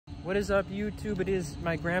What is up, YouTube? It is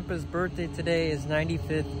my grandpa's birthday today, his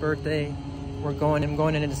 95th birthday. I'm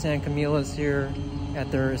going into San Camila's here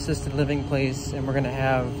at their assisted living place, and we're gonna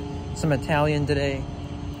have some Italian today,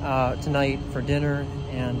 tonight for dinner,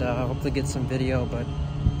 and hopefully get some video, but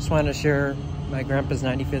just wanted to share my grandpa's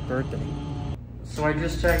 95th birthday. So I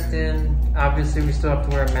just checked in. Obviously we still have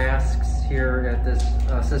to wear masks here at this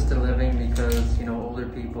assisted living because, you know, older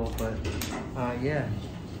people, but yeah.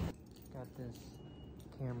 Got this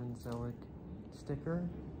Cameron Zoic sticker.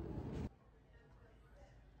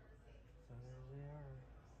 So there we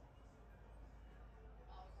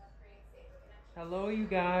are. Hello, you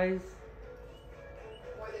guys.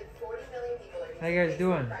 More than 40 million people are How you guys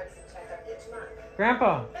doing? privacy checkup each month.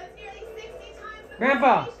 Grandpa. That's nearly 60 times the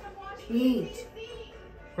Grandpa. population of Washington, D.C.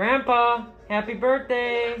 Grandpa. Happy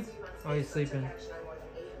birthday. Oh, he's sleeping.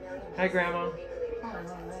 Hi, Grandma.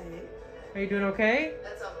 Are you doing okay?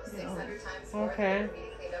 That's almost 600 times more Okay. than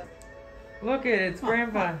being cleaned up. Look at it, it's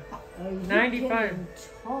Grandpa. 95.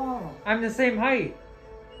 Tall. I'm the same height.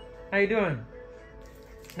 How you doing?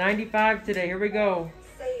 95 today. Here we go.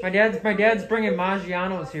 My dad's bringing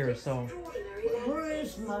Maggiano's here, so Where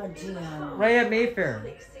is Maggiano? right at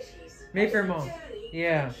Mayfair. Mayfair Mall.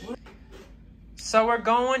 Yeah. So we're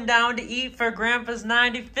going down to eat for Grandpa's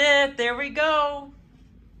 95th. There we go.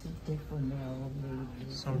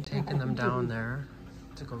 So I'm taking them down there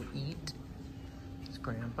to go eat. It's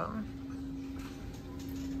Grandpa.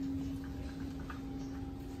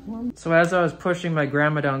 So as I was pushing my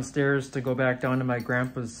grandma downstairs to go back down to my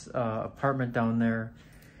grandpa's apartment down there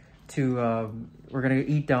to, we're gonna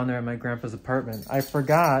eat down there at my grandpa's apartment. I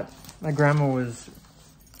forgot, my grandma was,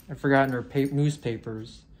 I'd forgotten her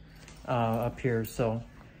newspapers up here. So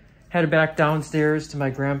headed back downstairs to my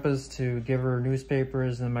grandpa's to give her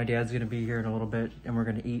newspapers, and my dad's gonna be here in a little bit, and we're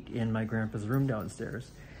gonna eat in my grandpa's room downstairs.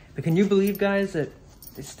 But can you believe, guys, that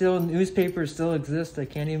newspapers still exist? I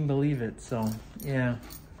can't even believe it, so yeah.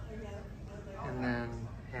 And then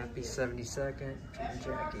happy 72nd to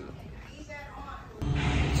Jackie.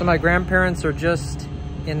 So my grandparents are just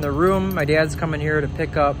in the room. My dad's coming here to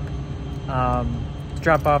pick up,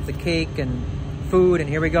 drop off the cake and food, and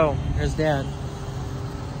here we go. Here's Dad.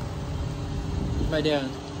 My dad.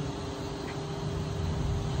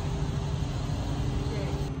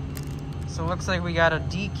 So it looks like we got a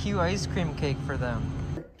DQ ice cream cake for them.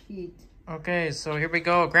 Okay, so here we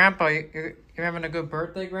go. Grandpa, you're having a good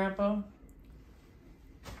birthday, Grandpa?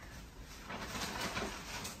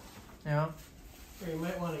 Yeah. You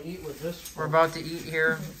might want to eat with this. We're about to eat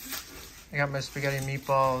here. I got my spaghetti and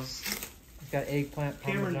meatballs. I've got eggplant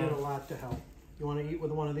Cameron parmesan. did a lot to help. You want to eat with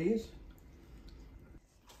one of these?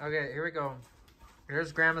 Okay, here we go.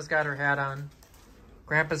 Here's Grandma's got her hat on.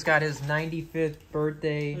 Grandpa's got his 95th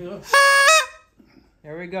birthday.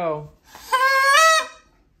 There we go.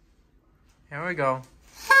 Here we go.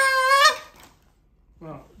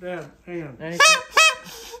 Well, Dad, hang on. Anything?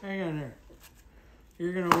 Hang on there.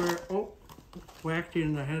 You're going to wear... Oh, whacked you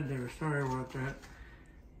in the head there. Sorry about that.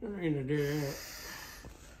 Didn't mean to do that.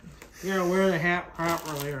 You're going to wear the hat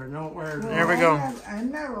properly or don't wear it. There we go.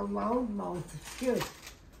 I'm not a loudmouth. Excuse.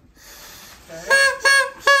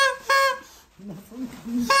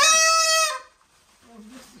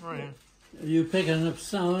 Oh, yeah. Are you picking up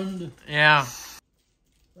sound? Yeah.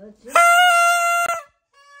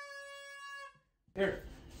 Here,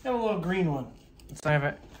 have a little green one. So I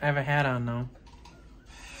have a hat on now.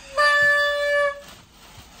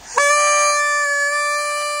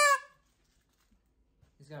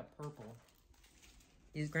 He's got purple.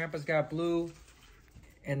 Grandpa's got blue,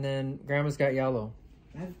 and then Grandma's got yellow.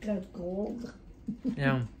 I've got gold.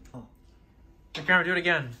 Yeah. Hey, Grandma, do it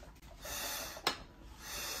again.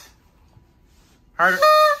 Harder.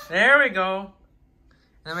 There we go.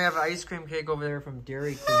 Then we have an ice cream cake over there from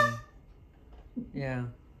Dairy Queen. Yeah.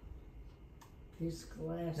 These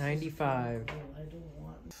glasses. 95. Oh, I don't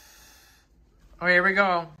want. Oh, here we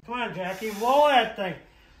go. Come on, Jackie, blow that thing.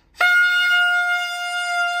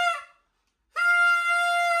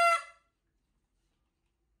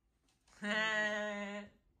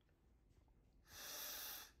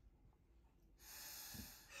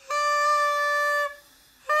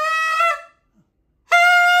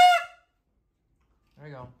 There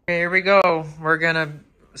we go. Okay, here we go.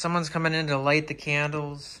 Someone's coming in to light the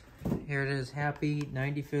candles. Here it is. Happy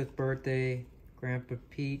 95th birthday, Grandpa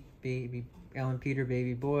Pete, baby, Alan Peter,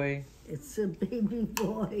 baby boy. It's a baby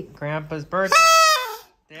boy. Grandpa's birthday.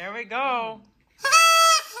 There we go.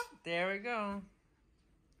 There we go.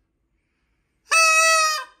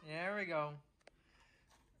 There we go.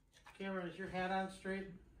 Cameron, is your hat on straight?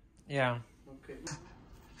 Yeah. Okay.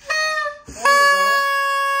 There you go.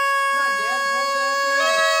 Come on, Dad, blow that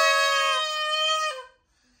thing.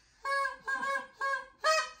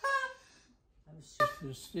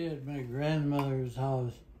 to stay at my grandmother's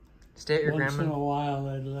house. Stay at your Once in grandma? a while,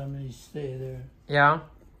 they'd let me stay there. Yeah?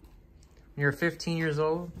 You're 15 years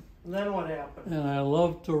old? And then what happened? And I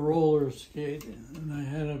loved to roller skate. And I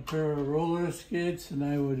had a pair of roller skates, and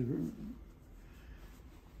I would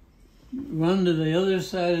run to the other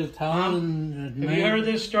side of town. At Have night. you heard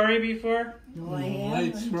this story before? No, I The haven't.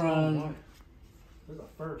 lights were on, This is the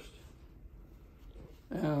first.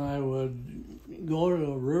 and I would go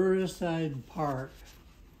to Riverside Park,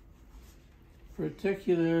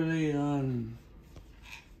 particularly on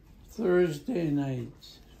Thursday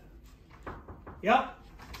nights. Yep.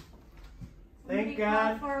 Thank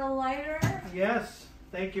God. For a lighter? Yes.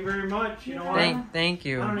 Thank you very much. You know what? Thank I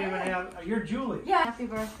you. don't even have. You're Julie. Yeah. Happy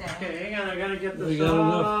birthday. Okay, hang on. I gotta get this We got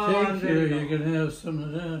enough on cake here, video. you can have some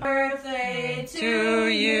of that. Birthday To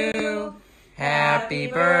you. Happy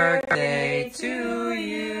birthday to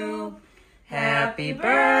you. Happy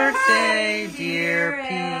birthday, dear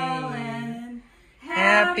P.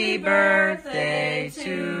 Happy birthday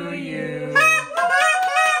to you.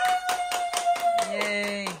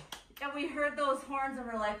 Yay. Yeah, we heard those horns and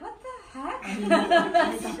we're like, what the heck?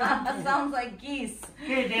 That sounds like geese.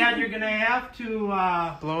 Okay, Dad, you're gonna have to.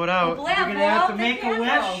 Blow it out. Blow You're gonna have out to the make a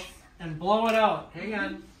candles. wish and blow it out. Hang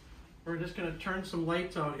on. We're just gonna turn some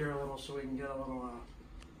lights out here a little so we can get a little.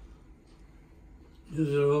 Is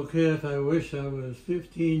it okay if I wish I was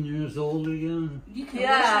 15 years old again? You can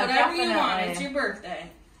Yeah, wish whatever you want. definitely. It's your birthday.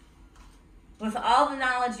 With all the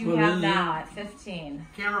knowledge you What have is it? now at 15.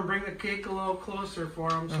 Cameron, bring the cake a little closer for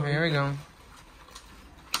him. So Okay, here we go.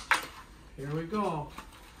 Here we go.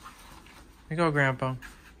 Here we go, Grandpa.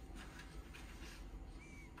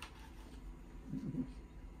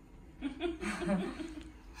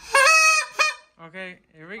 Okay,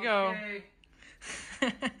 here we go. Okay.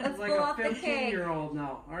 Let's Like blow a out the cake. 15-year-old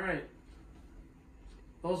now. All right.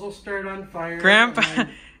 Those will start on fire. Grandpa. and then-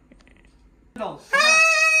 Candles, come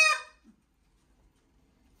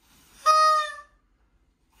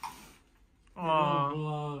on. Aw.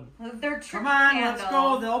 Blood. They're trick Come on, candles. let's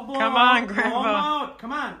go. They'll blow Come on, out. Blow Grandpa. 'em out.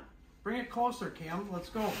 Come on. Bring it closer, Cam. Let's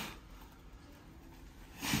go.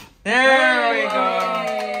 There we go.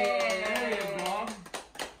 There you go.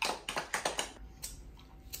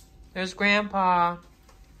 There's Grandpa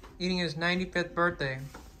eating his 95th birthday.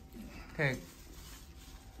 Okay.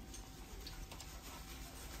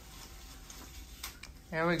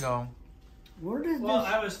 There we go. Where did Well,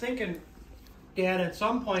 this? I was thinking, Dad, at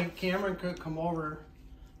some point Cameron could come over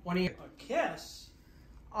when he a kiss.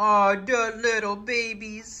 Oh, the little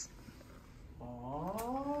babies.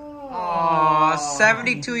 Oh. Aw,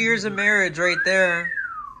 72 years of marriage right there.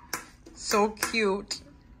 So cute.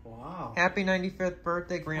 Wow. Happy 95th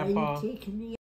birthday, Are Grandpa. you taking the